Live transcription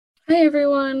Hi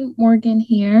everyone, Morgan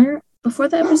here. Before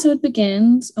the episode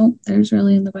begins, there's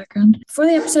Riley in the background. Before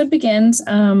the episode begins,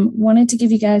 wanted to give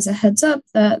you guys a heads up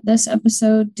that this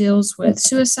episode deals with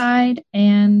suicide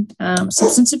and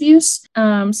substance abuse.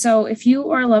 So if you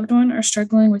or a loved one are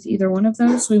struggling with either one of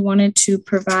those, we wanted to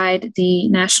provide the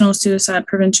National Suicide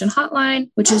Prevention Hotline,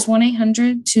 which is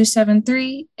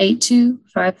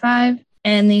 1-800-273-8255.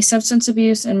 And the Substance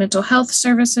Abuse and Mental Health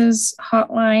Services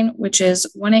Hotline, which is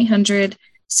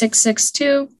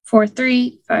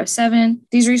 1-800-662-4357.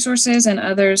 These resources and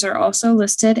others are also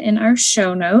listed in our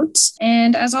show notes.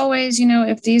 And as always,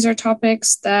 if these are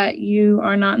topics that you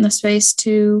are not in the space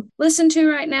to listen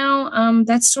to right now,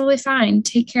 that's totally fine.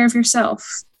 Take care of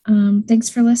yourself. Thanks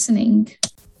for listening.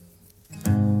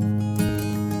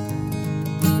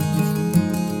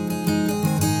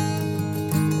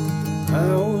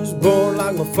 I was born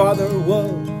like my father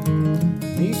was,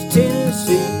 East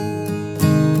Tennessee,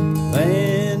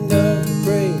 land of the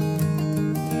brave,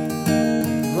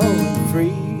 home and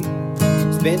free.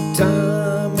 Spent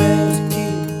time as a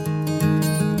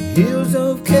kid, hills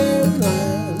of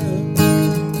Carolina,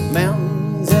 the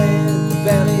mountains and the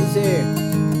valleys there.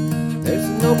 There's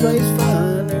no place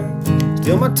finer.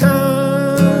 Still my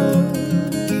time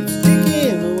keeps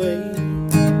ticking away.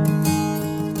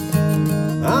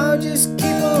 I'll just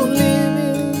keep on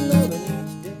living, loving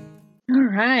each day. All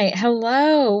right.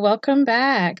 Hello. Welcome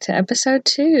back to episode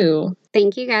 2.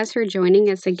 Thank you guys for joining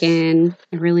us again.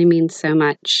 It really means so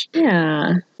much.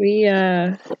 Yeah.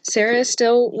 Sarah is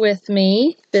still with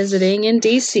me visiting in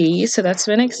DC, so that's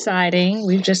been exciting.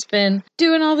 We've just been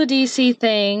doing all the DC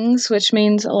things, which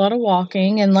means a lot of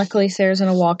walking, and luckily Sarah's in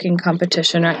a walking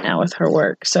competition right now with her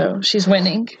work, so she's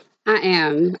winning. I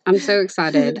am. I'm so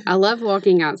excited. I love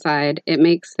walking outside. It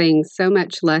makes things so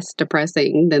much less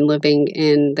depressing than living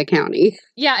in the county.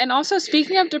 Yeah, and also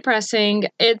speaking of depressing,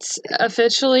 it's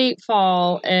officially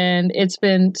fall and it's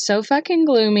been so fucking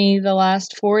gloomy the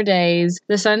last 4 days.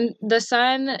 The sun,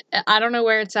 I don't know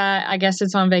where it's at. I guess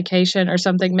it's on vacation or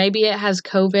something. Maybe it has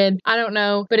COVID. I don't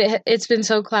know, but it's been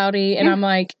so cloudy and I'm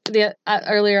like,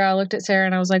 earlier I looked at Sarah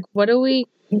and I was like,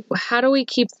 how do we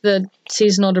keep the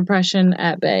seasonal depression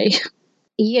at bay?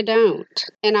 You don't.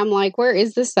 And I'm like, where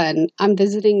is the sun? I'm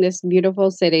visiting this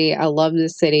beautiful city. I love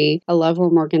this city. I love where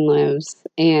Morgan lives.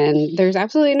 And there's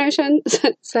absolutely no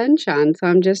sunshine. So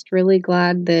I'm just really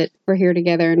glad that we're here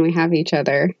together and we have each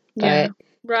other. Yeah.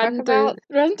 Run through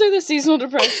the seasonal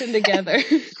depression together.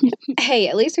 Hey,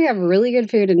 at least we have really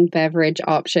good food and beverage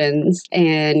options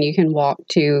and you can walk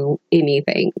to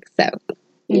anything. So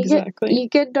exactly. You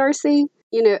get Darcy?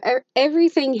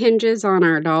 Everything hinges on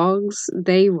our dogs.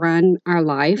 They run our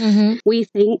life. Mm-hmm. We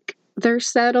think they're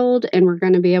settled and we're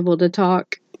going to be able to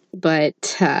talk,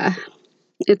 but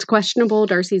it's questionable.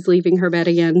 Darcy's leaving her bed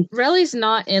again. Relly's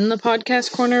not in the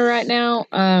podcast corner right now,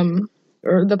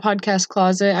 or the podcast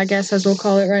closet, I guess, as we'll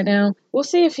call it right now. We'll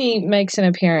see if he makes an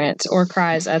appearance or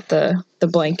cries at the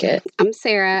blanket. I'm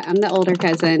Sarah. I'm the older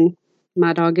cousin.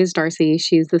 My dog is Darcy.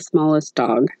 She's the smallest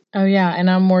dog. Oh, yeah. And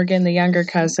I'm Morgan, the younger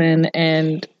cousin.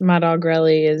 And my dog,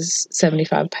 Relly, is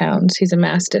 75 pounds. He's a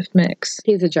Mastiff mix.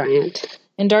 He's a giant.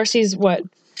 And Darcy's,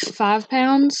 5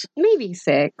 pounds? Maybe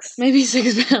 6. Maybe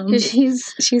 6 pounds.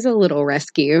 She's a little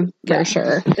rescue, for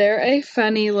sure. They're a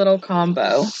funny little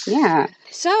combo. Yeah.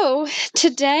 So,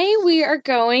 today we are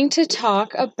going to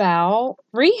talk about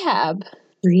rehab.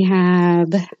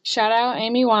 Rehab. Shout out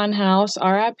Amy Winehouse,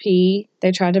 R.I.P.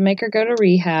 They tried to make her go to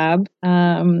rehab.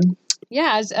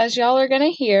 As y'all are going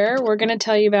to hear, we're going to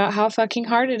tell you about how fucking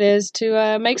hard it is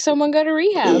to make someone go to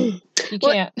rehab. You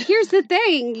can't. Here's the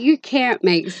thing. You can't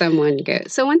make someone go.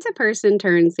 So once a person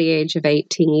turns the age of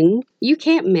 18, you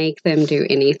can't make them do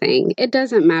anything. It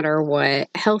doesn't matter what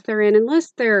health they're in,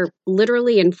 unless they're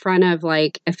literally in front of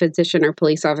like a physician or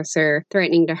police officer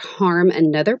threatening to harm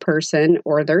another person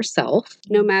or their self.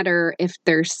 No matter if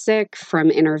they're sick from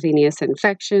intravenous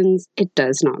infections, it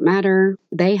does not matter.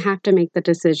 They have to make the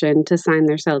decision to sign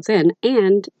themselves in.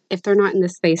 And if they're not in the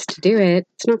space to do it,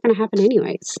 it's not going to happen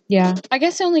anyways. Yeah. I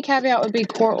guess the only caveat would be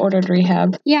court-ordered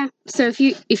rehab. Yeah. So if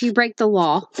you break the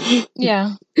law,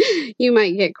 yeah, you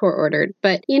might get court-ordered.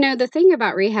 But, the thing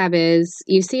about rehab is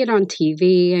you see it on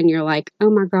TV and you're like, oh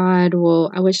my God,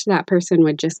 well, I wish that person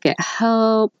would just get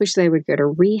help. Wish they would go to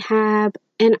rehab.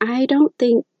 And I don't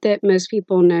think that most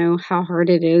people know how hard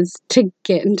it is to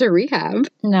get into rehab.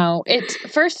 No,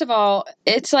 first of all,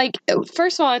 it's an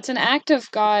act of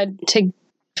God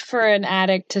for an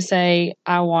addict to say,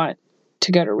 I want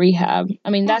to go to rehab. I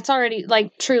mean, that's already,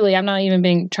 truly, I'm not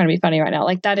even trying to be funny right now.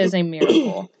 That is a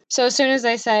miracle. So as soon as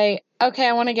they say, okay,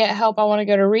 I want to get help, I want to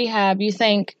go to rehab, you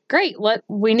think, great,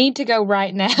 we need to go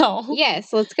right now.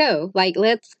 Yes, let's go. Like,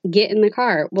 let's get in the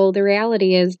car. Well, the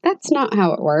reality is that's not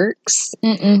how it works.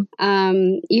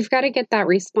 Mm-mm. You've got to get that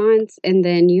response, and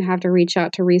then you have to reach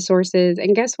out to resources.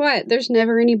 And guess what? There's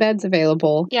never any beds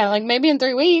available. Yeah, like maybe in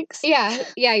 3 weeks. Yeah.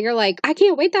 You're like, I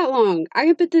can't wait that long. I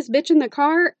can put this bitch in the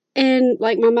car. And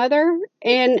like my mother,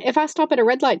 and if I stop at a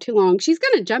red light too long, she's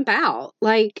going to jump out.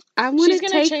 Like, I want to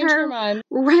take change her mind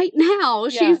right now.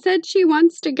 Yeah. She said she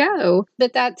wants to go.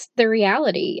 But that's the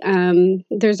reality.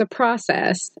 There's a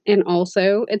process. And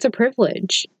also, it's a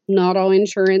privilege. Not all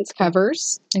insurance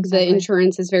covers. Exactly. The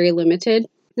insurance is very limited.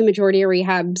 The majority of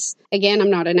rehabs, again, I'm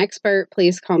not an expert.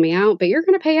 Please call me out. But you're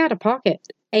going to pay out of pocket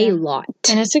a lot.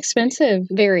 And it's expensive.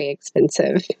 Very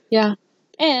expensive. Yeah.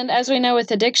 And as we know with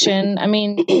addiction, I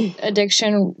mean,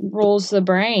 addiction rules the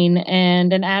brain,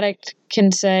 and an addict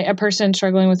can say, a person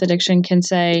struggling with addiction can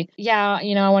say, yeah,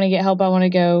 I want to get help. I want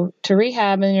to go to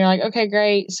rehab. And you're like, okay,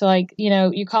 great. So like,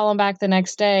 you call them back the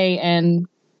next day and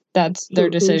that's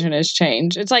their decision has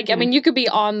changed. It's like, I mean, you could be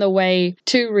on the way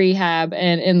to rehab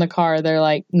and in the car, they're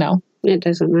like, no. It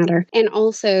doesn't matter. And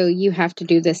also, you have to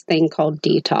do this thing called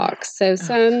detox. So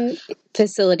some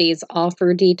facilities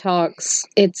offer detox.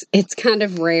 It's kind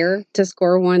of rare to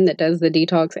score one that does the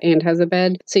detox and has a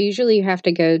bed. So usually you have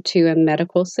to go to a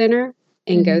medical center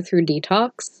and go through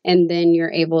detox, and then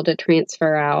you're able to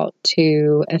transfer out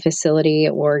to a facility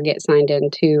or get signed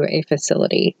into a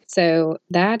facility. So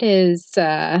that is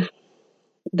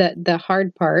the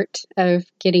hard part of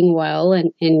getting well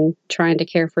and trying to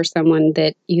care for someone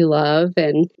that you love.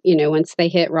 And, once they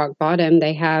hit rock bottom,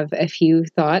 they have a few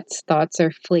thoughts. Thoughts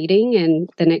are fleeting. And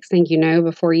the next thing you know,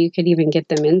 before you could even get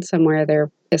them in somewhere,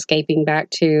 they're escaping back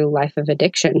to life of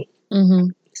addiction. Mm-hmm.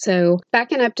 So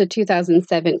backing up to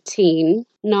 2017,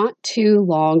 not too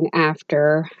long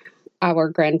after our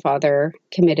grandfather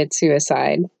committed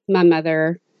suicide, my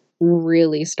mother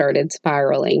really started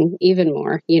spiraling even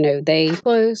more. They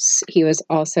close. He was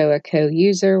also a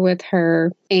co-user with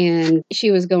her, and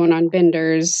she was going on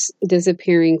benders,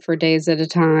 disappearing for days at a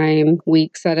time,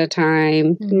 weeks at a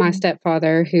time. My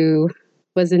stepfather, who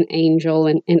was an angel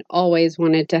and always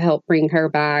wanted to help bring her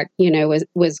back,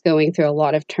 was going through a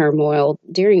lot of turmoil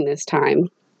during this time.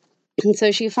 And so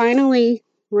she finally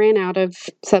ran out of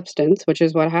substance, which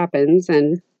is what happens.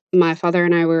 And my father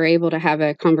and I were able to have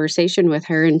a conversation with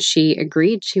her, and she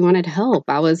agreed she wanted help.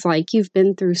 I was like, you've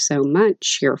been through so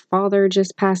much. Your father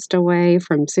just passed away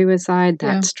from suicide.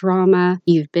 That's trauma.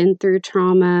 You've been through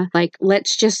trauma. Like,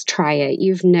 let's just try it.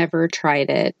 You've never tried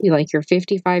it. You're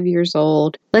 55 years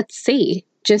old. Let's see.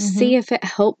 Just see if it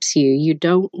helps you. You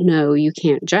don't know. You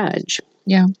can't judge.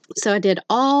 Yeah. So I did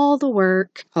all the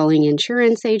work, calling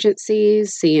insurance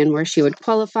agencies, seeing where she would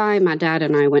qualify. My dad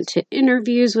and I went to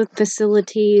interviews with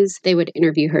facilities. They would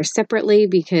interview her separately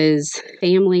because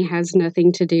family has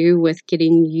nothing to do with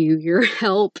getting you your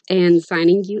help and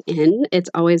signing you in. It's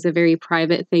always a very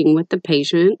private thing with the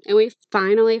patient. And we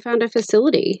finally found a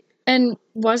facility. And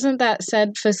wasn't that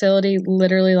said facility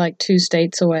literally like 2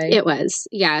 states away? It was,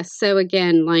 yeah. So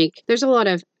again, there's a lot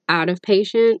of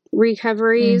out-of-patient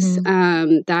recoveries.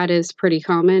 That is pretty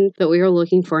common, but we were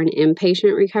looking for an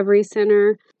inpatient recovery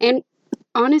center. And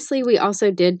honestly, we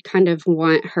also did kind of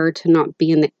want her to not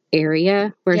be in the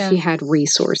area where she had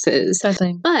resources.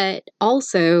 But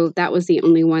also, that was the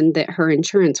only one that her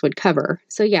insurance would cover.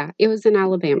 So yeah, it was in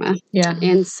Alabama. Yeah.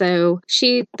 And so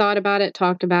she thought about it,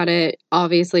 talked about it,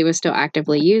 obviously was still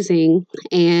actively using.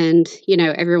 And,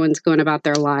 everyone's going about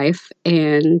their life.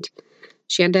 And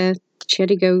she had to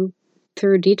go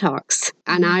through detox,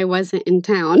 and I wasn't in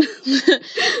town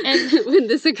and when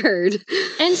this occurred.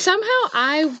 And somehow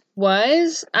I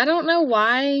don't know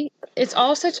why. It's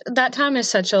all that time is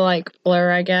such a blur,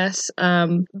 I guess.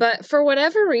 But for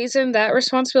whatever reason, that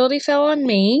responsibility fell on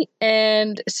me.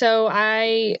 And so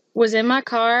I was in my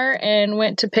car and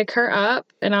went to pick her up,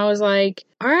 and I was like,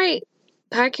 all right,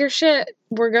 pack your shit.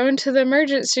 We're going to the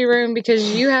emergency room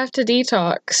because you have to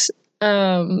detox.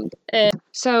 And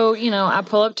so, I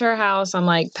pull up to her house. I'm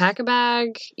like, pack a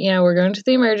bag. We're going to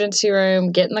the emergency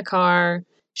room, get in the car.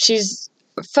 She's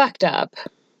fucked up.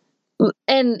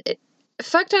 And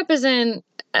fucked up as in,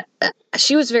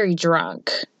 she was very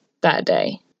drunk that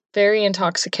day. Very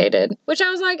intoxicated. Which I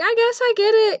was like, I guess I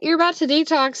get it. You're about to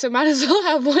detox, so might as well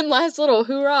have one last little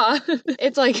hoorah.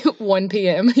 It's 1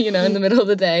 p.m., in the middle of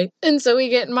the day. And so we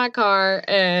get in my car,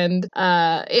 and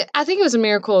I think it was a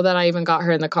miracle that I even got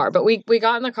her in the car. But we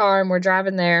got in the car, and we're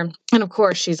driving there. And of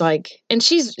course, she's like, and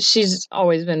she's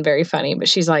always been very funny, but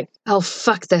she's like, oh,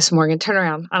 fuck this, Morgan. Turn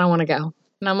around. I don't want to go.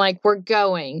 And I'm like, we're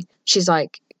going. She's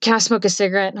like, can I smoke a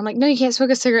cigarette? And I'm like, no, you can't smoke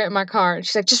a cigarette in my car. And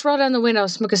she's like, just roll down the window,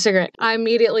 smoke a cigarette. I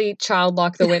immediately child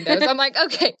lock the windows. I'm like,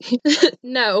 okay,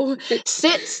 no,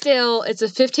 sit still. It's a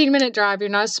 15-minute drive. You're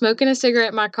not smoking a cigarette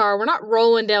in my car. We're not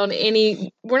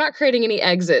we're not creating any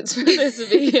exits for this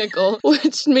vehicle,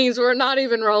 which means we're not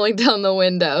even rolling down the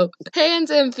window. Hands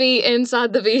and feet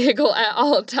inside the vehicle at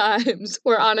all times.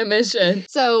 We're on a mission.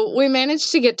 So we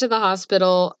managed to get to the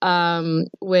hospital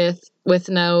with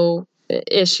no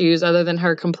issues other than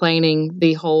her complaining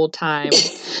the whole time.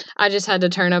 I just had to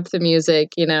turn up the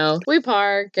music, We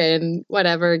park and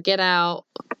whatever, get out,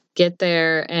 get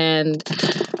there, and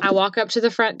I walk up to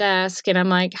the front desk and I'm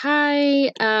like,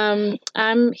 "Hi,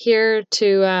 I'm here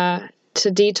to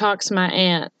detox my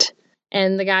aunt."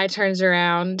 And the guy turns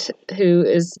around, who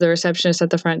is the receptionist at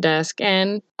the front desk,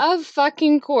 and of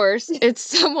fucking course, it's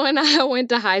someone I went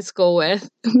to high school with.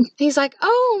 He's like,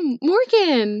 "Oh,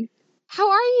 Morgan, how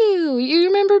are you? You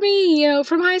remember me,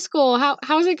 from high school.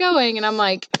 How's it going?" And I'm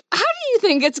like, "How do you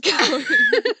think it's going?"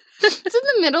 It's in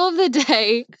the middle of the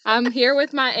day. I'm here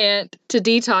with my aunt to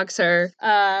detox her.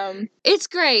 It's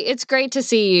great. It's great to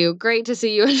see you. Great to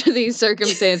see you under these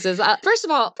circumstances. First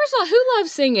of all, who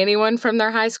loves seeing anyone from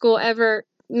their high school ever?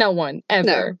 No one,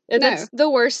 ever. No. That's the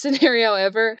worst scenario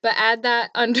ever. But add that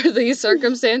under these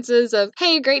circumstances of,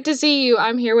 hey, great to see you.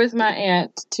 I'm here with my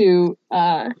aunt to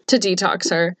detox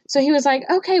her. So he was like,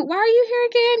 okay, why are you here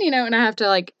again? And I have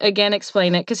to again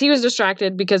explain it because he was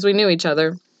distracted because we knew each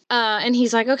other. And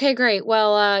he's like, okay, great.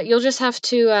 Well, you'll just have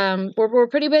to, we're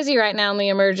pretty busy right now in the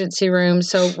emergency room,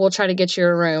 so we'll try to get you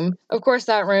a room. Of course,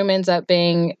 that room ends up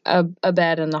being a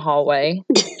bed in the hallway.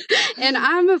 And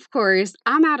I'm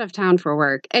out of town for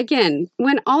work. Again,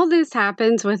 when all this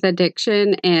happens with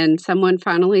addiction and someone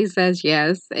finally says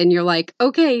yes, and you're like,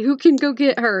 okay, who can go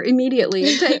get her immediately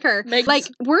and take her?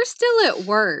 We're still at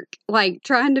work,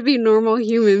 trying to be normal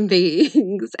human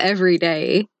beings every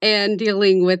day and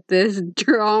dealing with this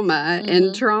drama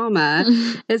and trauma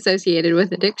associated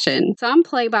with addiction. So I'm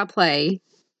play by play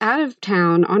out of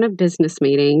town on a business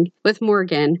meeting with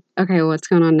Morgan. Okay, well, what's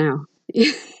going on now?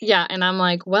 Yeah, and I'm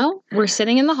like, well, we're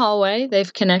sitting in the hallway.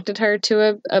 They've connected her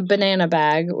to a banana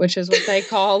bag, which is what they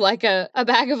call a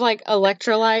bag of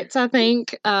electrolytes, I think,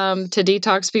 to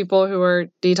detox people who are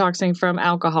detoxing from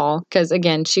alcohol. Because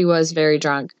again, she was very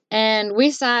drunk. And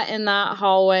we sat in that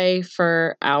hallway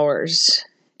for hours,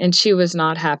 and she was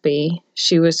not happy.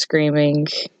 She was screaming,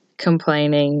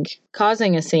 complaining,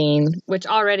 causing a scene, which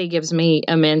already gives me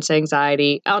immense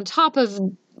anxiety. On top of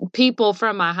people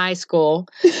from my high school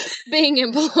being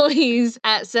employees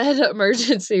at said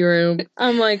emergency room.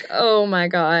 I'm like, oh my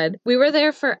God. We were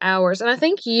there for hours. And I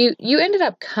think you ended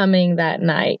up coming that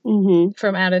night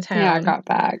from out of town. Yeah, I got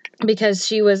back. Because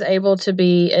she was able to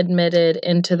be admitted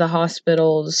into the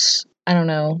hospitals, I don't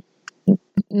know,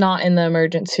 not in the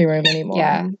emergency room anymore.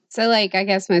 Yeah. So, I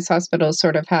guess most hospitals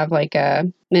sort of have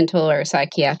a mental or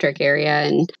psychiatric area.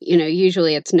 And,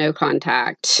 usually it's no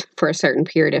contact for a certain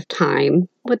period of time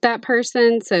with that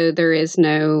person. So there is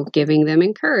no giving them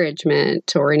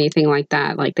encouragement or anything like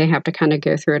that. They have to kind of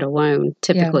go through it alone,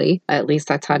 typically. Yeah. At least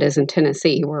that's how it is in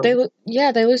Tennessee. Where they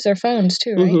lose their phones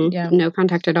too, right? Yeah. No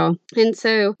contact at all. And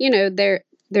so,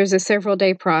 there's a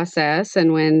several-day process,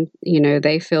 and when,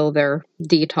 they feel their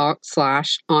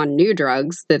detox / on new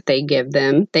drugs that they give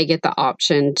them, they get the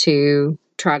option to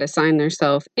try to sign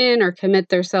themselves in or commit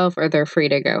themselves, or they're free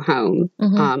to go home.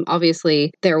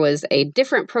 Obviously, there was a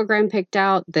different program picked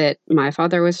out that my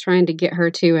father was trying to get her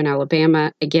to in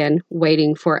Alabama, again,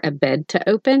 waiting for a bed to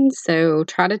open. So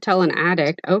try to tell an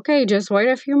addict, okay, just wait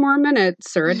a few more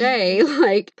minutes or a day,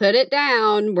 put it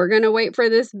down. We're going to wait for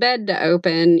this bed to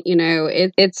open.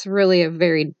 It's really a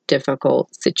very difficult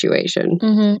situation.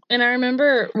 And I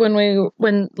remember when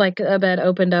a bed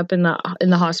opened up in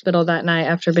the hospital that night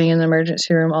after being in the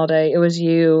emergency room all day, it was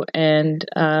you and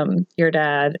your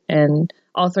dad, and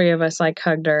all three of us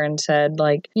hugged her and said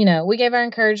we gave our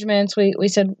encouragements, we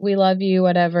said we love you,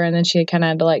 whatever, and then she kind of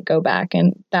had to go back,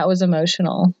 and that was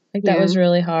emotional. That was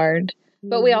really hard.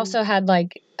 But we also had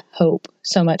hope,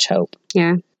 so much hope.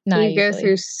 Yeah. Naively. You go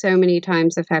through so many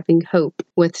times of having hope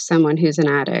with someone who's an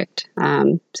addict,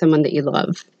 someone that you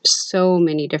love. So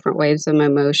many different waves of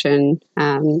emotion.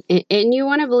 And you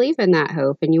want to believe in that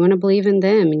hope, and you want to believe in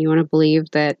them, and you want to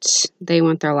believe that they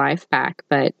want their life back.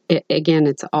 But again,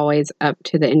 it's always up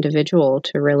to the individual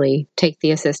to really take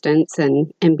the assistance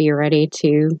and be ready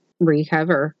to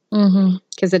recover.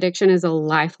 Because addiction is a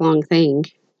lifelong thing.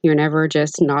 You're never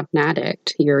just not an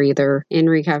addict. You're either in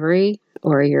recovery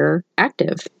or you're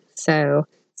active. So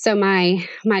my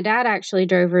dad actually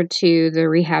drove her to the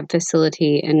rehab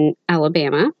facility in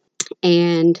Alabama.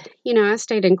 And, I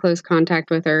stayed in close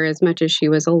contact with her as much as she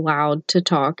was allowed to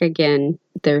talk. Again,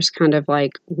 there's kind of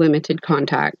like limited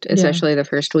contact, especially the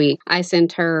first week. I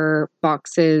sent her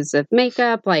boxes of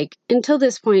makeup. Like until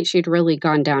this point, she'd really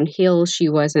gone downhill. She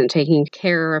wasn't taking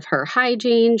care of her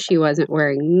hygiene. She wasn't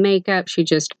wearing makeup. She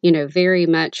just, very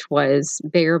much was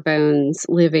bare bones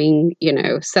living,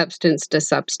 substance to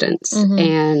substance. Mm-hmm.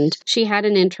 And she had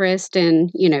an interest in,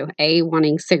 A,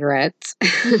 wanting cigarettes,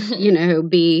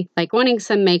 B, like wanting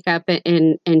some makeup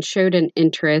and showed an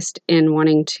interest in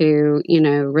wanting to,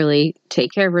 really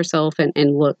take care of herself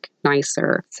and look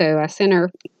nicer. So I sent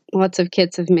her lots of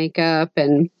kits of makeup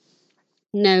and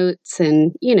notes.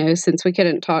 And, since we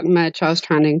couldn't talk much, I was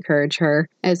trying to encourage her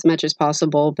as much as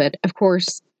possible. But of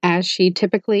course, as she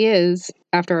typically is,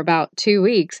 after about 2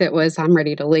 weeks, it was, I'm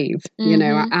ready to leave.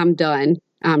 Mm-hmm.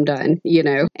 I'm done.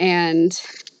 And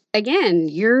again,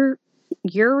 you're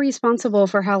responsible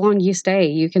for how long you stay.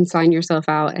 You can sign yourself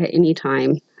out at any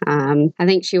time. I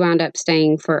think she wound up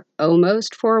staying for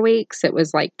almost 4 weeks. It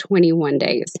was like 21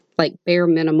 days, like bare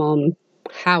minimum,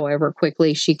 however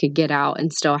quickly she could get out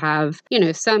and still have,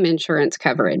 some insurance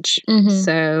coverage. Mm-hmm.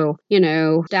 So,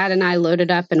 Dad and I loaded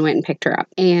up and went and picked her up.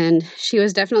 And she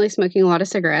was definitely smoking a lot of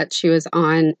cigarettes. She was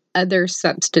on other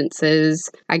substances,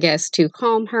 I guess, to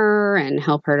calm her and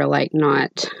help her to like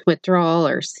not withdraw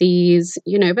or seize,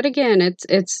 but again,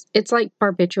 it's like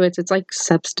barbiturates. It's like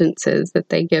substances that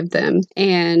they give them.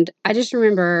 And I just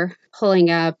remember pulling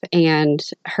up and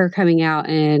her coming out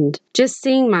and just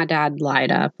seeing my dad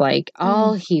light up. Like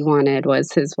all he wanted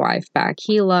was his wife back.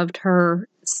 He loved her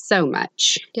so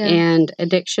much. Yeah. And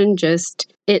addiction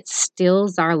just, it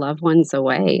steals our loved ones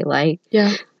away. Like,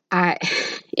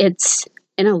 it's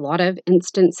in a lot of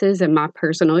instances in my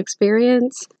personal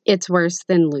experience, it's worse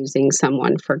than losing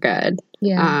someone for good.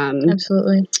 Yeah,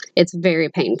 absolutely. It's very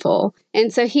painful.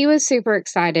 And so he was super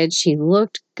excited. She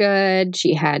looked good.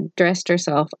 She had dressed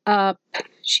herself up.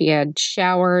 She had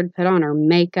showered, put on her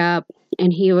makeup,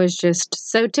 and he was just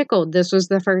so tickled. This was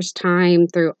the first time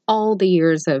through all the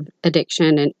years of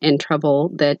addiction and trouble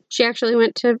that she actually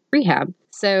went to rehab.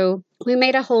 So we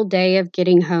made a whole day of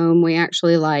getting home. We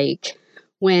actually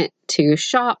went to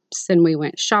shops and we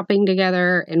went shopping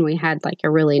together and we had like a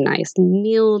really nice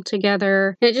meal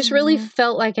together. And it just really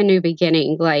felt like a new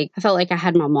beginning. Like I felt like I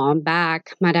had my mom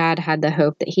back. My dad had the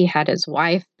hope that he had his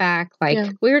wife back.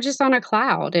 Like we were just on a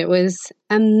cloud. It was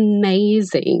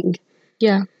amazing.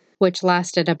 Yeah. Which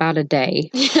lasted about a day.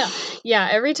 Yeah. Yeah.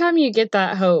 Every time you get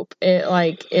that hope,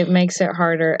 it makes it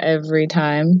harder every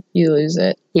time you lose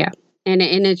it. Yeah. And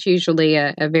it's usually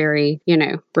a very,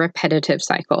 repetitive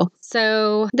cycle.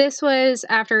 So this was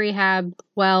after rehab.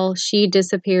 Well, she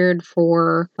disappeared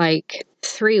for like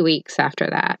 3 weeks after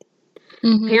that.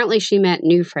 Mm-hmm. Apparently she met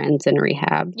new friends in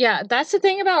rehab. Yeah, that's the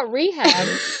thing about rehab.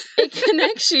 It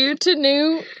connects you to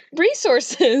new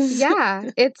resources. Yeah,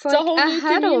 it's like a whole new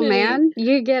huddle, man.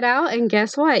 You get out and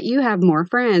guess what? You have more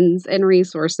friends and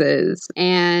resources.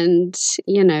 And,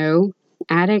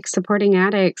 addicts supporting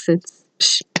addicts, it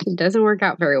doesn't work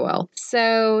out very well.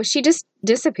 So she just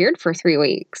disappeared for 3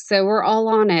 weeks. So we're all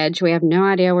on edge. We have no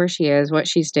idea where she is, what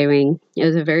she's doing. It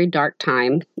was a very dark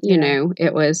time.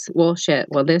 It was, well, shit.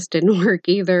 Well, this didn't work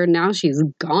either. Now she's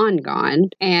gone.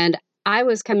 And I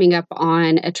was coming up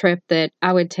on a trip that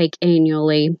I would take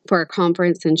annually for a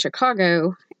conference in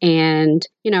Chicago. And,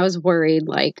 I was worried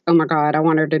like, oh my God, I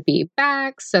want her to be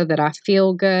back so that I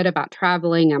feel good about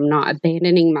traveling. I'm not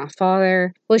abandoning my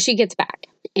father. Well, she gets back.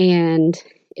 And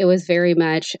it was very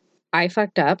much, I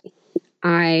fucked up.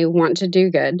 I want to do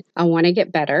good. I want to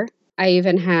get better. I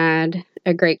even had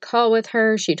a great call with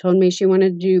her. She told me she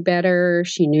wanted to do better.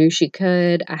 She knew she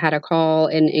could. I had a call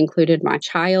and included my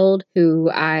child, who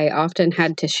I often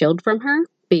had to shield from her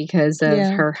because of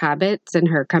her habits and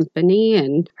her company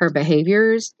and her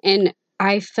behaviors. And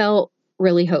I felt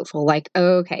really hopeful, like,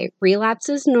 oh, okay, relapse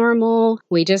is normal.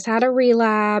 We just had a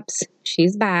relapse.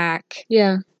 She's back.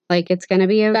 Yeah. Like, it's going to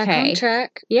be okay. Back on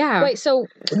track. Yeah. Wait, so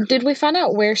did we find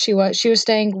out where she was? She was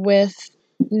staying with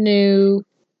new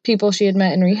people she had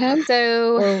met in rehab?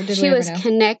 So she was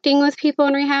connecting with people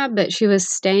in rehab, but she was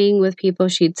staying with people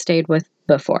she'd stayed with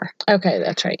before. Okay,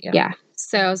 that's right. Yeah. Yeah.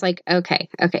 So I was like, okay.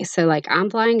 So like I'm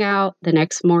flying out the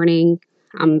next morning.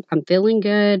 I'm feeling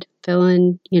good,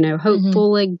 feeling,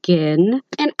 hopeful again.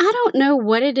 And I don't know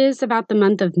what it is about the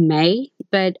month of May,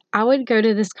 but I would go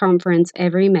to this conference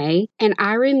every May. And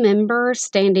I remember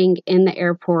standing in the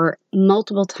airport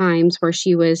multiple times where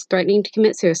she was threatening to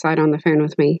commit suicide on the phone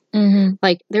with me. Mm-hmm.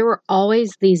 Like there were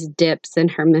always these dips in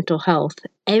her mental health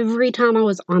every time I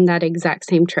was on that exact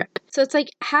same trip. So it's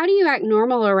like, how do you act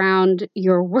normal around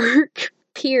your work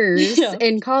peers Yeah.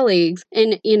 and colleagues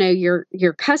and, you know,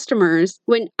 your customers,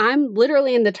 when I'm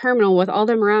literally in the terminal with all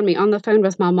them around me on the phone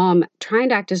with my mom, trying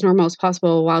to act as normal as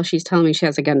possible while she's telling me she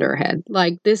has a gun to her head.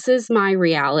 Like, this is my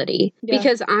reality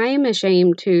because I'm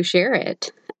ashamed to share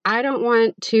it. I don't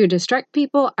want to distract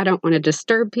people. I don't want to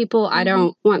disturb people. I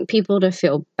don't want people to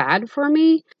feel bad for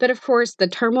me. But of course, the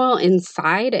turmoil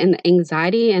inside and the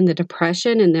anxiety and the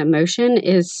depression and the emotion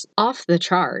is off the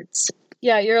charts.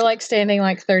 Yeah, you're like standing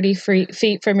like 30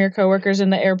 feet from your coworkers in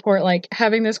the airport, like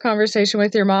having this conversation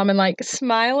with your mom and like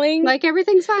smiling. Like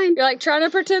everything's fine. You're like trying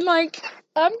to pretend like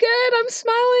I'm good. I'm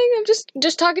smiling. I'm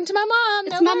just talking to my mom.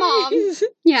 It's my mom.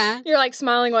 Yeah. You're like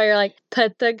smiling while you're like,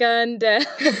 put the gun down.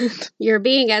 You're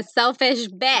being a selfish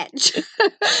bitch.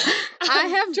 I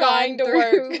have trying gone to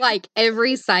through work. like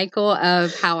every cycle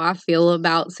of how I feel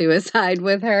about suicide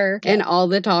with her and all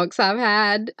the talks I've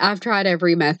had. I've tried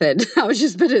every method. I'll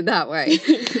just put it that way.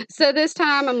 So this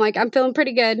time I'm like, I'm feeling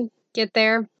pretty good. Get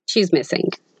there. She's missing.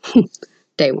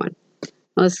 Day one.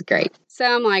 Well, this is great. So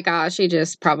I'm like, oh, she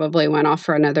just probably went off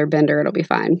for another bender. It'll be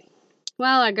fine.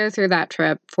 Well, I go through that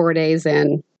trip 4 days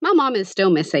in. My mom is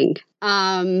still missing.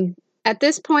 At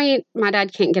this point, my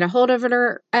dad can't get a hold of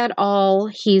her at all.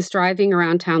 He's driving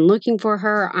around town looking for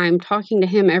her. I'm talking to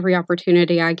him every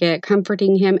opportunity I get,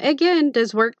 comforting him. Again,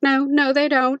 does work? No, they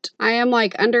don't. I am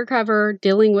like undercover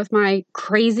dealing with my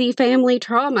crazy family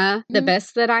trauma the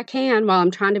best that I can while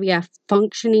I'm trying to be a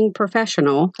functioning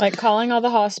professional. Like calling all the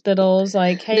hospitals,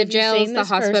 like, hey, the have you jails, seen the this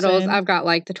hospitals. person? I've got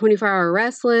like the 24-hour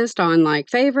arrest list on like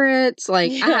favorites.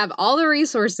 Like I have all the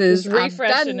resources. Just I've done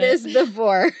refreshing this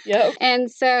before. Yep. And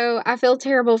so I feel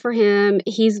terrible for him.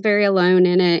 He's very alone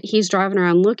in it. He's driving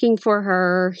around looking for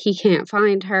her. He can't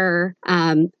find her.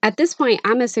 At this point,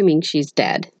 I'm assuming she's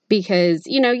dead. Because,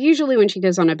 you know, usually when she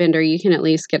goes on a bender, you can at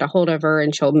least get a hold of her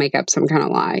and she'll make up some kind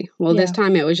of lie. Well, this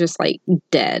time it was just like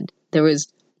dead. There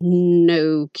was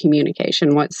no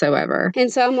communication whatsoever.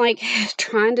 And so I'm like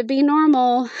trying to be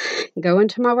normal, go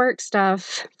into my work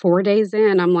stuff. 4 days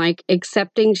in, I'm like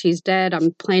accepting she's dead.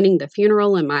 I'm planning the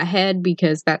funeral in my head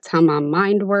because that's how my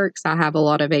mind works. I have a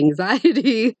lot of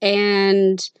anxiety.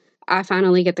 And I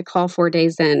finally get the call 4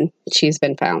 days in. She's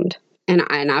been found. And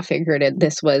I figured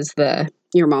this was the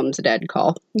your mom's dead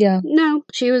call. Yeah. No,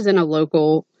 she was in a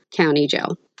local county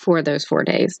jail for those 4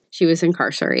 days. She was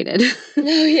incarcerated.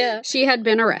 Oh, yeah. She had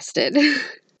been arrested.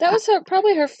 That was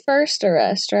probably her first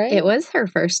arrest, right? It was her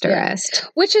first arrest.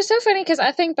 Which is so funny because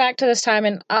I think back to this time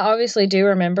and I obviously do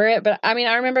remember it. But I mean,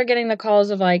 I remember getting the calls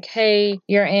of like, hey,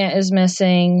 your aunt is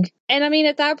missing. And I mean,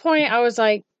 at that point, I was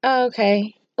like, oh,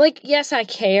 okay. Like, yes, I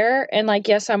care. And like,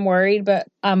 yes, I'm worried, but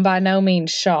I'm by no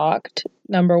means shocked.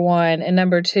 Number one. And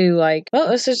number two, like, well,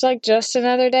 this is like just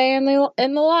another day in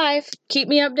the life. Keep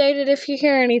me updated if you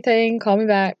hear anything. Call me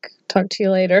back. Talk to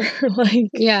you later. Like,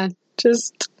 Yeah.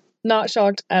 Just not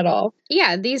shocked at all.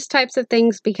 Yeah, these types of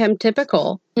things become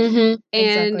typical. Mm-hmm.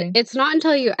 And Exactly. it's not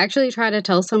until you actually try to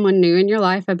tell someone new in your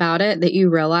life about it that you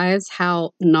realize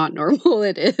how not normal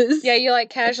it is. Yeah, you like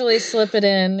casually slip it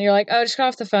in. You're like, oh, just got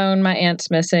off the phone. My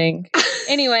aunt's missing.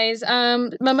 Anyways,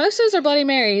 mimosas or Bloody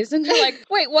Marys? And they're like,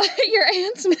 wait, what? Your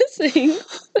aunt's missing?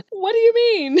 What do you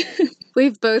mean?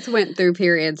 We've both went through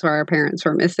periods where our parents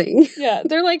were missing. Yeah,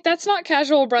 they're like, that's not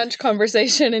casual brunch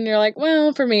conversation. And you're like,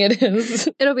 well, for me it is.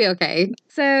 It'll be okay.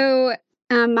 So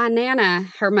my Nana,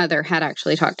 her mother, had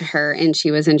actually talked to her and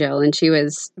she was in jail and she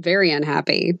was very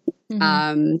unhappy.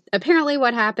 Mm-hmm. Apparently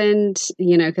what happened,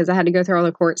 you know, because I had to go through all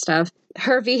the court stuff,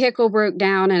 her vehicle broke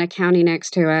down in a county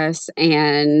next to us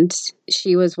and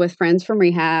she was with friends from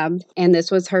rehab and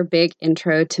this was her big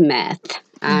intro to meth.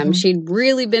 She'd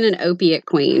really been an opiate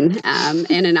queen and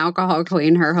an alcohol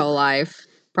queen her whole life,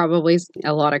 probably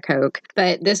a lot of coke.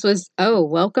 But this was,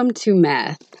 welcome to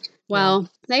meth. Well,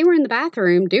 they were in the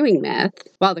bathroom doing meth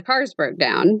while the cars broke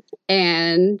down.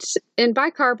 And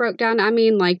by car broke down, I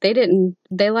mean, like, they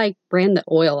ran the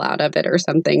oil out of it or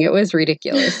something. It was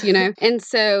ridiculous, you know? And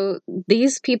so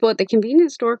these people at the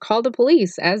convenience store called the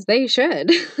police, as they should.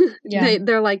 Yeah.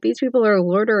 They're like, these people are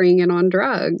loitering and on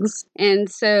drugs. And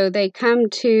so they come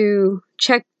to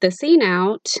check the scene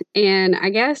out. And I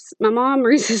guess my mom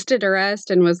resisted arrest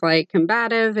and was like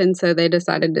combative. And so they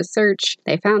decided to search.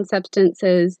 They found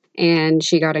substances and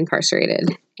she got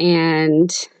incarcerated.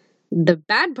 And the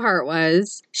bad part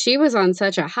was she was on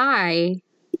such a high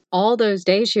all those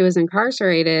days she was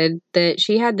incarcerated that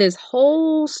she had this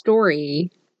whole story.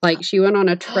 Like she went on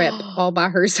a trip all by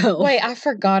herself. Wait, I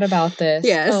forgot about this.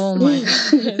 Yes. Oh my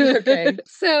God. Okay.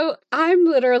 So I'm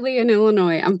literally in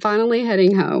Illinois. I'm finally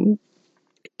heading home.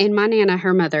 And my Nana,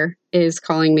 her mother, is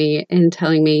calling me and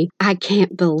telling me, I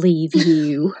can't believe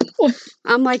you.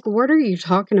 I'm like, what are you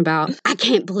talking about? I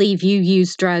can't believe you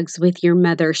used drugs with your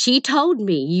mother. She told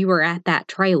me you were at that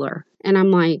trailer. And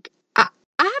I'm like, I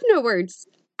have no words.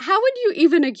 How would you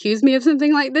even accuse me of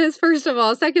something like this? First of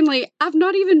all. Secondly, I've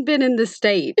not even been in the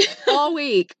state all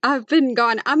week. I've been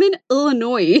gone. I'm in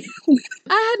Illinois.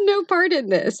 I had no part in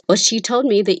this. Well, she told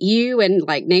me that you and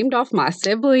like named off my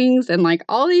siblings and like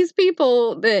all these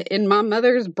people that in my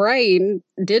mother's brain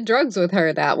did drugs with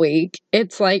her that week.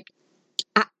 It's like,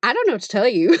 I don't know what to tell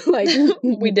you. Like,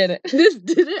 we did it. This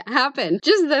didn't happen.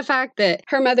 Just the fact that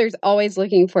her mother's always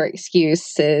looking for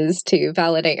excuses to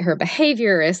validate her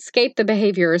behavior, escape the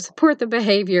behavior, or support the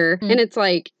behavior. And it's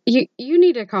like, you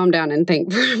need to calm down and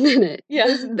think for a minute.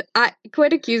 Yeah. I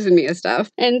quit accusing me of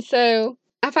stuff. And so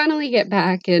I finally get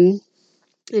back and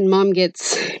Mom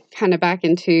gets kind of back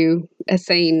into a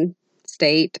sane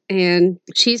state, and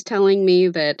she's telling me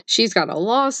that she's got a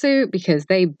lawsuit because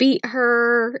they beat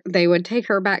her. They would take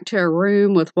her back to a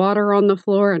room with water on the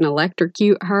floor and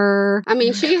electrocute her. I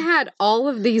mean, she had all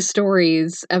of these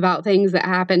stories about things that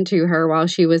happened to her while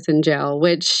she was in jail,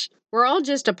 which were all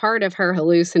just a part of her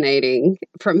hallucinating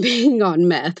from being on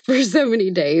meth for so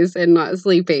many days and not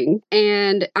sleeping.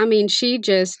 And I mean, she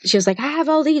was like, I have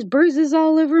all these bruises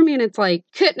all over me. And it's like,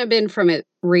 couldn't have been from it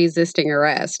resisting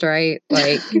arrest, right?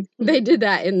 Like, they did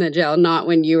that in the jail, not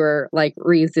when you were like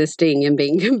resisting and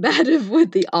being combative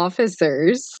with the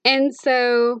officers. And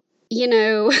so,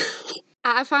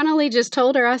 I finally just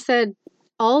told her, I said,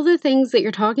 all the things that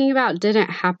you're talking about didn't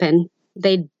happen.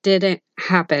 They didn't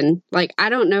happen. Like, I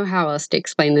don't know how else to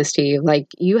explain this to you. Like,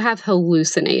 you have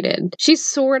hallucinated. She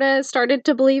sort of started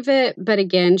to believe it, but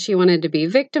again, she wanted to be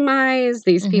victimized.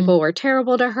 These people were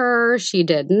terrible to her. She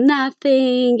did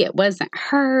nothing. It wasn't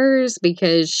hers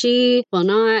because she will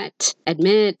not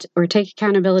admit or take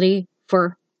accountability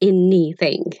for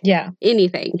anything. Yeah.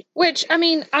 Anything. Which, I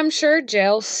mean, I'm sure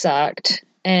jail sucked.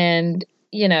 And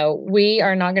we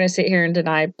are not going to sit here and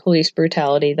deny police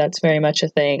brutality. That's very much a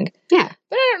thing. Yeah.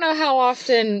 But I don't know how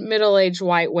often middle-aged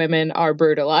white women are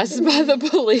brutalized by the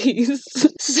police.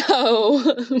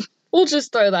 So we'll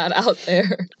just throw that out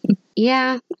there.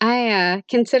 Yeah,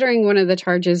 considering one of the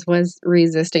charges was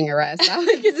resisting arrest, I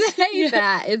would say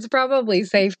that it's probably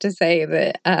safe to say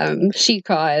that she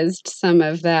caused some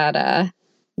of that,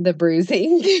 the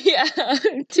bruising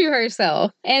to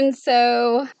herself. And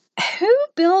so who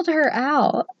billed her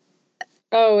out?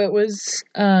 Oh, it was,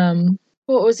 it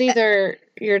was either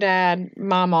your dad,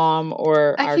 my mom,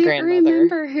 or our grandmother. I can't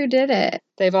remember who did it.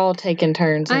 They've all taken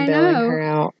turns in billing her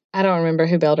out. I don't remember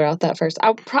who bailed her out that first.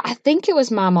 I think it was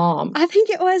my mom. I think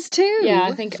it was too. Yeah,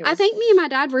 I think me and my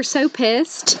dad were so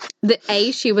pissed that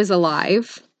A, she was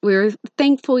alive. We were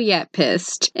thankful yet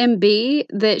pissed. And B,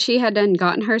 that she had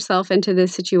gotten herself into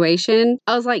this situation.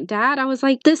 I was like, Dad,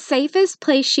 the safest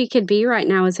place she could be right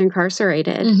now is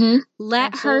incarcerated.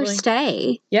 Let her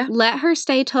stay. Yeah. Let her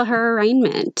stay till her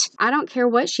arraignment. I don't care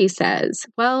what she says.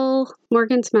 Well,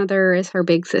 Morgan's mother is her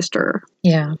big sister.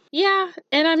 Yeah. Yeah.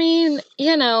 And I mean,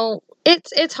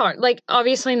 it's hard. Like,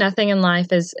 obviously nothing in life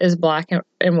is black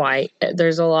and white.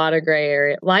 There's a lot of gray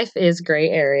area. Life is gray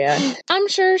area. I'm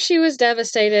sure she was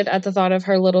devastated at the thought of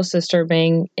her little sister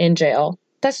being in jail.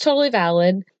 That's totally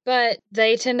valid. But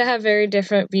they tend to have very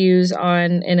different views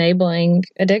on enabling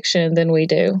addiction than we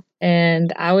do.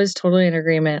 And I was totally in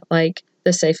agreement. Like,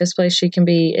 the safest place she can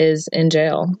be is in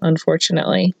jail,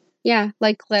 unfortunately. Yeah,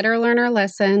 like let her learn her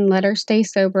lesson, let her stay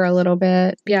sober a little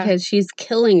bit because she's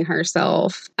killing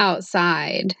herself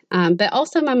outside. But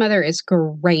also my mother is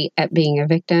great at being a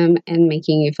victim and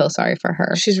making you feel sorry for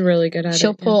her. She's really good at it.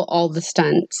 She'll pull all the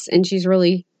stunts, and she's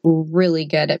really, really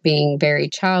good at being very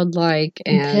childlike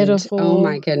and pitiful. Oh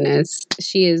my goodness,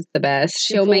 she is the best.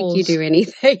 She'll make you do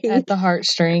anything at the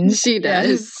heartstrings. She does.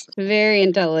 Yes. Very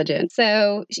intelligent.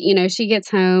 So, she gets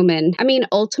home, and I mean,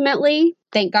 ultimately,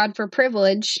 thank God for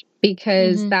privilege,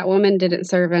 because that woman didn't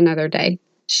serve another day.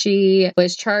 She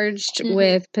was charged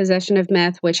with possession of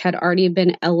meth, which had already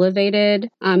been elevated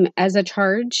as a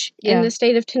charge in the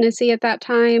state of Tennessee at that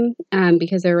time,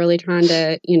 because they're really trying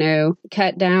to,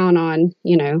 cut down on,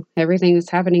 everything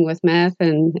that's happening with meth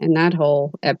and that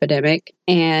whole epidemic.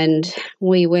 And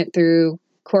we went through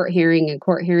court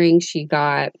hearing. She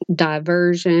got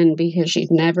diversion because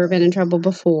she'd never been in trouble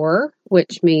before,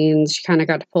 which means she kind of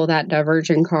got to pull that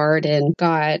diversion card and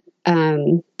got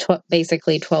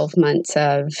basically 12 months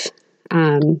of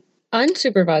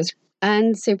unsupervised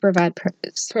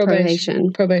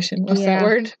probation. Probation. What's that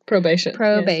word? Probation. Yes.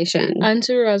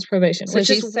 Unsupervised probation, so which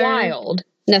is wild.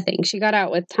 Nothing. She got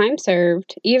out with time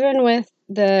served, even with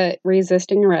the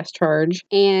resisting arrest charge,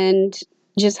 and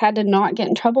just had to not get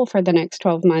in trouble for the next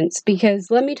 12 months.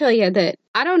 Because let me tell you that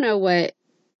I don't know what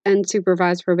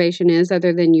unsupervised probation is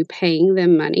other than you paying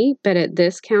them money. But at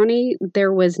this county,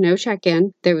 there was no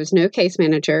check-in. There was no case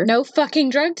manager. No fucking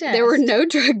drug test. There were no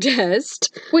drug tests.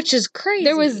 Which is crazy.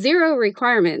 There was zero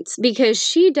requirements because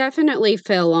she definitely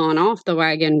fell on off the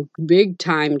wagon big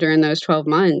time during those 12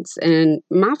 months. And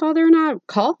my father and I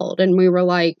called and we were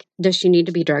like, does she need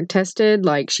to be drug tested?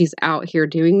 Like, she's out here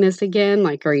doing this again.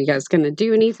 Like, are you guys going to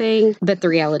do anything? But the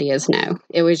reality is no.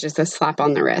 It was just a slap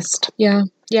on the wrist. Yeah.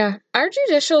 Yeah. Our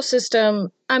judicial system,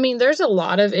 I mean, there's a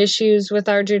lot of issues with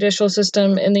our judicial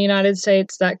system in the United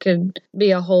States that could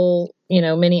be a whole,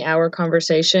 many hour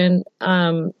conversation.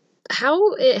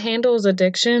 How it handles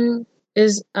addiction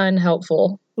is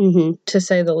unhelpful, to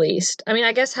say the least. I mean,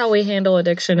 I guess how we handle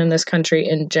addiction in this country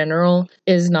in general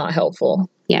is not helpful.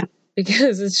 Yeah.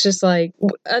 Because it's just like,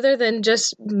 other than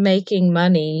just making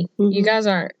money, you guys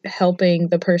aren't helping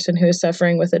the person who is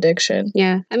suffering with addiction.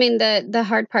 Yeah. I mean, the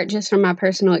hard part, just from my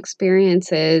personal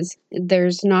experience, is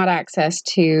there's not access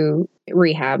to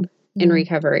rehab and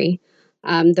recovery.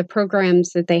 The programs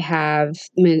that they have,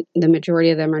 the majority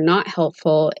of them are not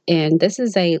helpful. And this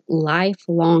is a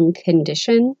lifelong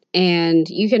condition. And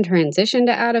you can transition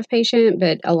to out of patient,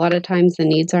 but a lot of times the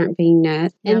needs aren't being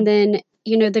met. Yeah. And then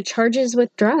the charges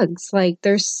with drugs, like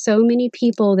there's so many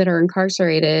people that are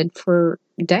incarcerated for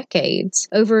decades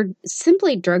over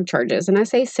simply drug charges. And I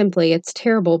say simply, it's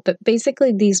terrible, but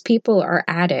basically these people are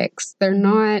addicts. They're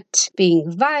not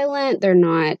being violent. They're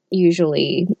not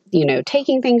usually,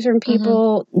 taking things from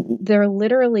people. They're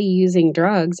literally using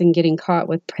drugs and getting caught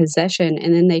with possession.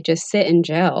 And then they just sit in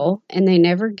jail and they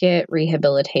never get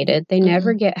rehabilitated. They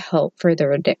never get help for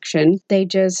their addiction. They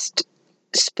just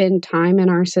spend time in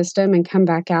our system and come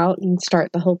back out and start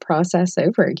the whole process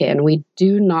over again. We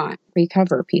do not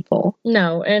recover people.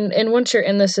 No, and once you're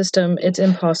in the system, it's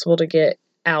impossible to get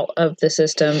out of the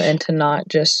system and to not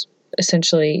just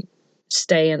essentially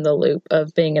stay in the loop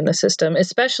of being in the system,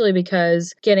 especially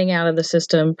because getting out of the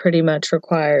system pretty much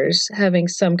requires having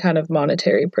some kind of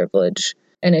monetary privilege.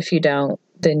 And if you don't,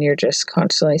 then you're just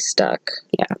constantly stuck.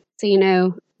 Yeah.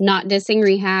 So, not dissing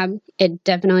rehab. It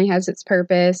definitely has its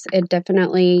purpose. It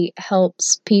definitely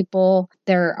helps people.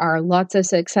 There are lots of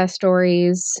success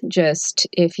stories. Just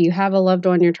if you have a loved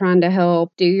one you're trying to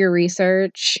help, do your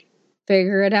research.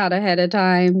 Figure it out ahead of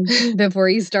time before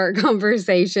you start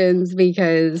conversations,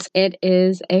 because it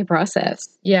is a process.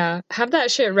 Yeah. Have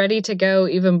that shit ready to go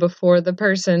even before the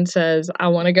person says, I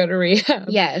want to go to rehab.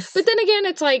 Yes. But then again,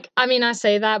 it's like, I mean, I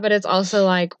say that, but it's also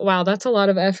like, wow, that's a lot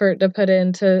of effort to put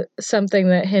into something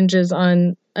that hinges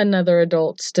on another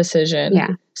adult's decision.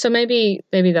 Yeah. So maybe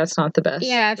that's not the best.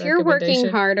 Yeah, if you're working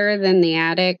harder than the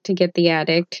addict to get the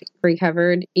addict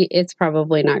recovered, it's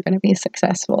probably not going to be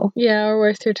successful. Yeah, or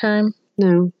worth your time.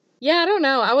 No. Yeah, I don't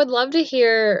know. I would love to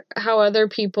hear how other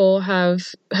people have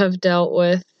dealt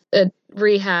with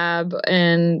rehab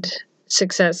and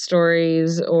success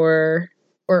stories or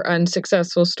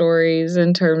unsuccessful stories,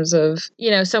 in terms of,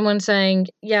 someone saying,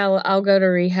 yeah, I'll go to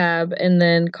rehab, and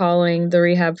then calling the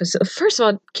rehab facility. First of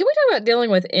all, can we talk about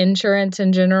dealing with insurance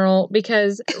in general?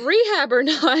 Because rehab or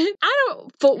not, I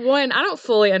don't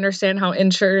fully understand how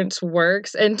insurance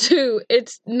works. And two,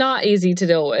 it's not easy to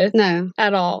deal with. No.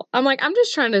 At all. I'm like, I'm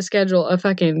just trying to schedule a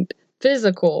fucking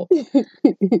physical.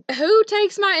 Who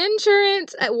takes my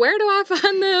insurance? Where do I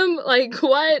find them? Like,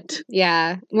 what?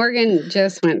 Yeah. Morgan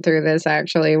just went through this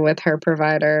actually with her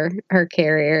provider, her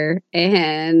carrier,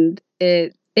 and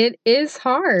it is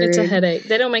hard. It's a headache.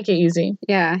 They don't make it easy.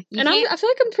 Yeah. And I feel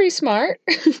like I'm pretty smart.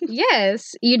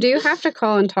 Yes. You do have to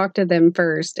call and talk to them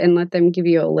first and let them give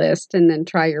you a list, and then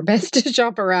try your best to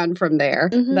shop around from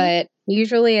there. But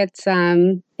usually it's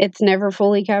never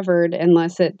fully covered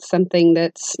unless it's something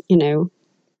that's,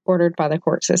 ordered by the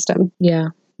court system. Yeah.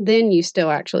 Then you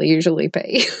still actually usually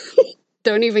pay.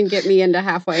 Don't even get me into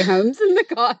halfway homes and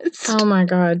the cost. Oh my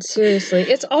God, seriously.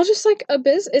 It's all just like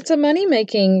it's a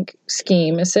money-making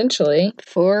scheme, essentially.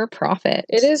 For profit.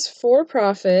 It is for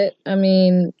profit. I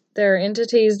mean, there are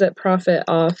entities that profit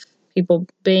off people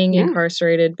being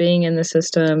incarcerated, being in the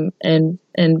system, and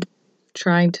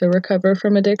trying to recover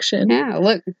from addiction. Yeah,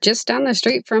 look, just down the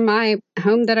street from my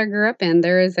home that I grew up in,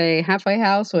 there is a halfway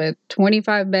house with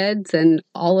 25 beds, and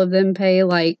all of them pay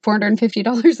like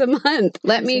 $450 a month.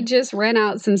 Let me just rent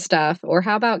out some stuff. Or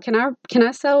how about, can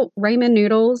I sell ramen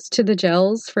noodles to the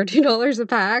jails for $2 a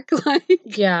pack? Like,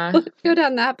 yeah, let's go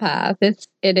down that path. It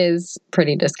is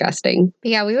pretty disgusting.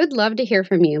 But yeah, we would love to hear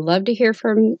from you. Love to hear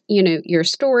from, your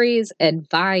stories,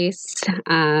 advice,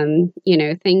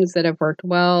 things that have worked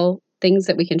well, things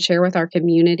that we can share with our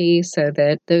community so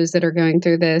that those that are going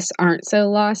through this aren't so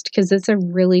lost, because it's a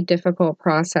really difficult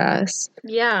process.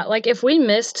 Yeah, like if we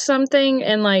missed something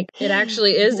and like it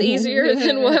actually is easier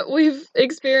than what we've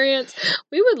experienced,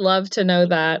 we would love to know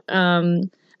that.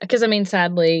 Because I mean,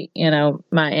 sadly,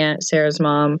 my Aunt Sarah's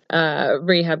mom,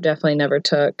 rehab definitely never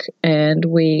took, and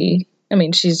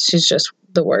she's just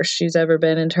the worst she's ever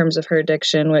been in terms of her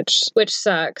addiction, which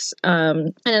sucks.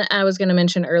 And I was going to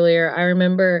mention earlier, I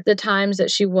remember the times that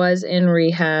she was in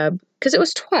rehab, because it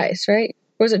was twice, right?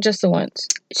 Or was it just the once?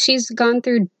 She's gone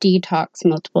through detox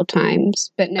multiple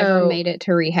times, but never made it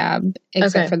to rehab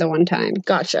except for the one time.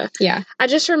 Gotcha. Yeah. I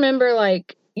just remember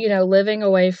living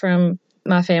away from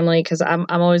my family, because I'm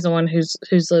always the one who's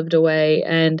lived away,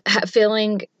 and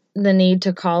feeling the need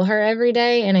to call her every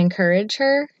day and encourage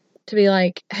her to be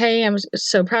like, hey, I'm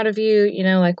so proud of you. You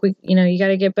got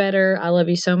to get better. I love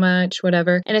you so much,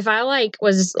 whatever. And if I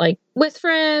was with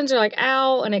friends or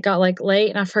out and it got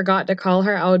late and I forgot to call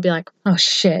her, I would be like, oh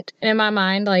shit. And in my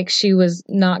mind, she was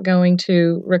not going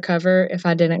to recover if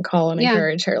I didn't call and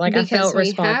encourage her. I felt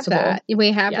responsible.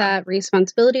 We have that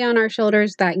responsibility on our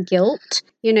shoulders, that guilt,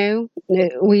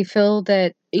 we feel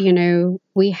that,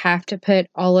 we have to put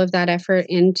all of that effort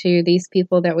into these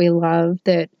people that we love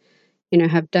that,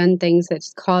 have done things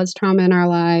that's caused trauma in our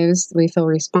lives. We feel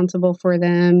responsible for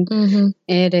them. Mm-hmm.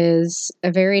 It is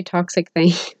a very toxic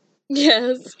thing.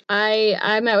 Yes.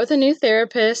 I met with a new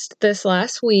therapist this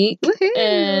last week,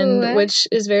 and which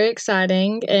is very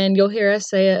exciting. And you'll hear us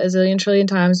say it a zillion trillion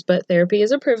times, but therapy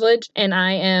is a privilege. And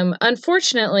I am,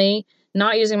 unfortunately,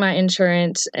 not using my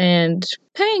insurance and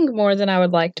paying more than I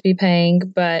would like to be paying.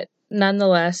 But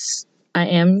nonetheless, I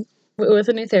am with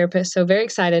a new therapist, so very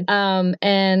excited. And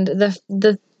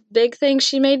the big thing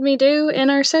she made me do in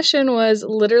our session was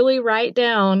literally write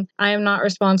down, I am not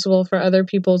responsible for other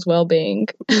people's well-being.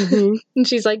 Mm-hmm. And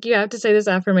she's like, you have to say this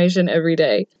affirmation every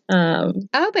day. I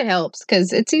hope it helps,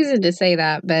 because it's easy to say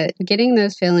that, but getting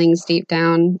those feelings deep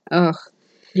down,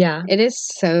 yeah, it is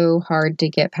so hard to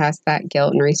get past that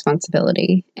guilt and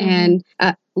responsibility. Mm-hmm. And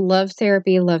love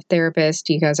therapy, love therapists.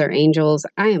 You guys are angels.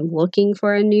 I am looking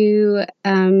for a new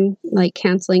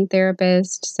counseling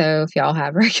therapist. So if y'all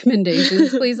have recommendations,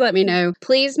 please let me know.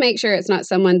 Please make sure it's not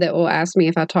someone that will ask me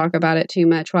if I talk about it too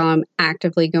much while I'm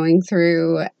actively going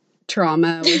through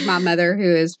trauma with my mother,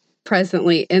 who is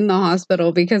presently in the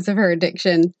hospital because of her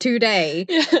addiction today.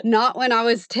 Not when I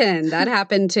was 10. That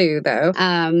happened too, though.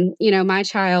 My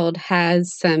child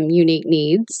has some unique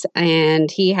needs, and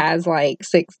he has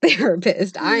 6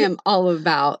 therapists. I am all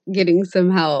about getting some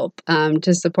help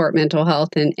to support mental health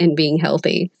and being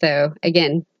healthy. So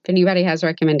again, if anybody has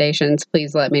recommendations,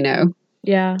 please let me know.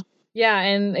 Yeah.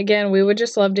 And again, we would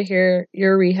just love to hear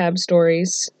your rehab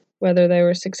stories, whether they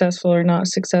were successful or not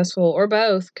successful, or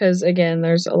both, because, again,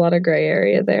 there's a lot of gray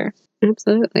area there.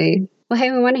 Absolutely. Well,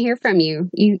 hey, we want to hear from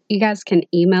you. You guys can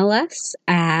email us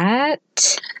at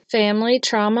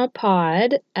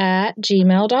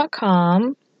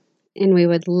familytraumapod@gmail.com. And we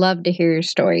would love to hear your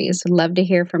stories. Love to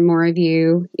hear from more of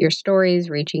you. Your stories,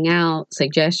 reaching out,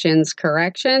 suggestions,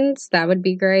 corrections. That would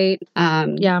be great.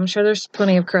 Yeah, I'm sure there's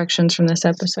plenty of corrections from this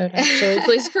episode, actually.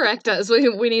 Please correct us.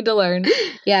 We need to learn.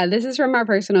 Yeah, this is from our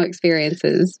personal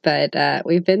experiences, but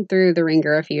we've been through the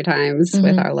ringer a few times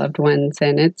with our loved ones,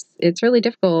 and it's really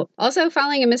difficult. Also,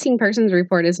 filing a missing persons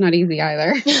report is not easy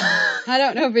either. I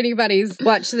don't know if anybody's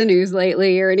watched the news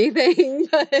lately or anything,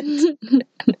 but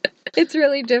it's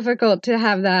really difficult to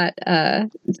have that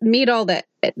meet all the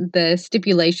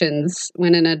stipulations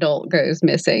when an adult goes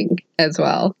missing as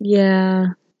well. Yeah.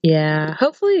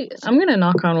 Hopefully, I'm going to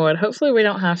knock on wood. Hopefully we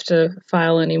don't have to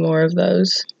file any more of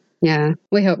those. Yeah,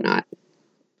 we hope not.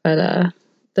 But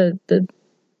the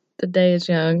day is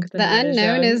young. The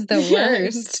unknown is the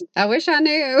worst. I wish I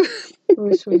knew. I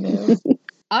wish we knew.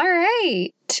 All right.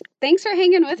 Thanks for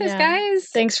hanging with us, guys.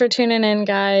 Thanks for tuning in,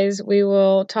 guys. We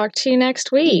will talk to you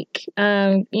next week.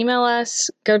 Email us,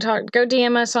 go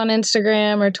DM us on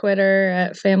Instagram or Twitter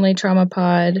at Family Trauma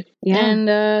Pod. Yeah.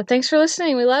 And thanks for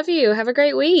listening. We love you. Have a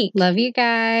great week. Love you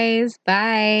guys.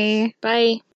 Bye.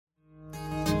 Bye.